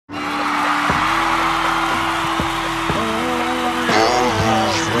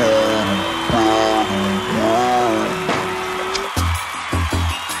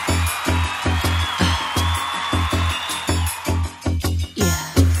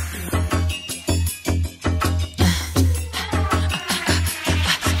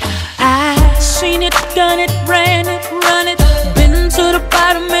seen it, done it, ran it, run it. Been to the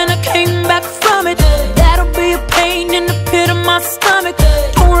bottom and I came back from it. That'll be a pain in the pit of my stomach.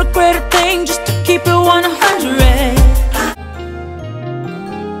 Don't regret a thing, just to keep it 100.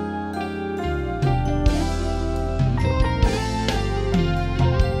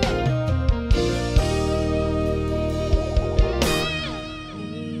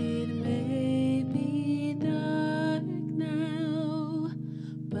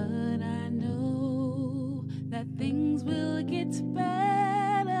 Things will get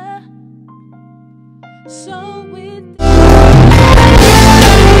better. So with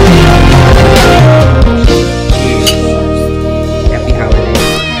Happy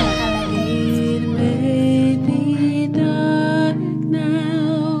holidays. It may be dark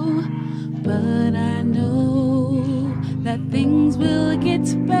now, but I know that things will get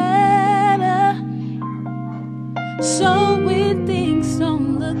better. So when things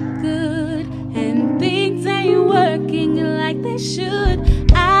don't look good and things ain't working like they should,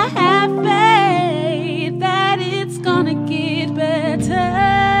 I have faith that it's gonna get better.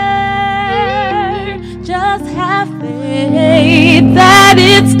 Just have faith that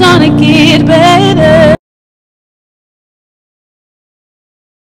it's gonna get better.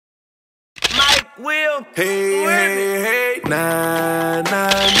 Mike Will. Hey, hey, hey, nah, nah,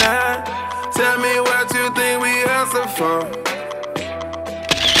 nah. Tell me what you think we hustle for.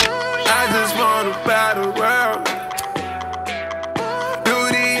 I just wanna battle world, do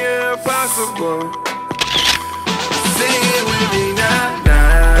the impossible.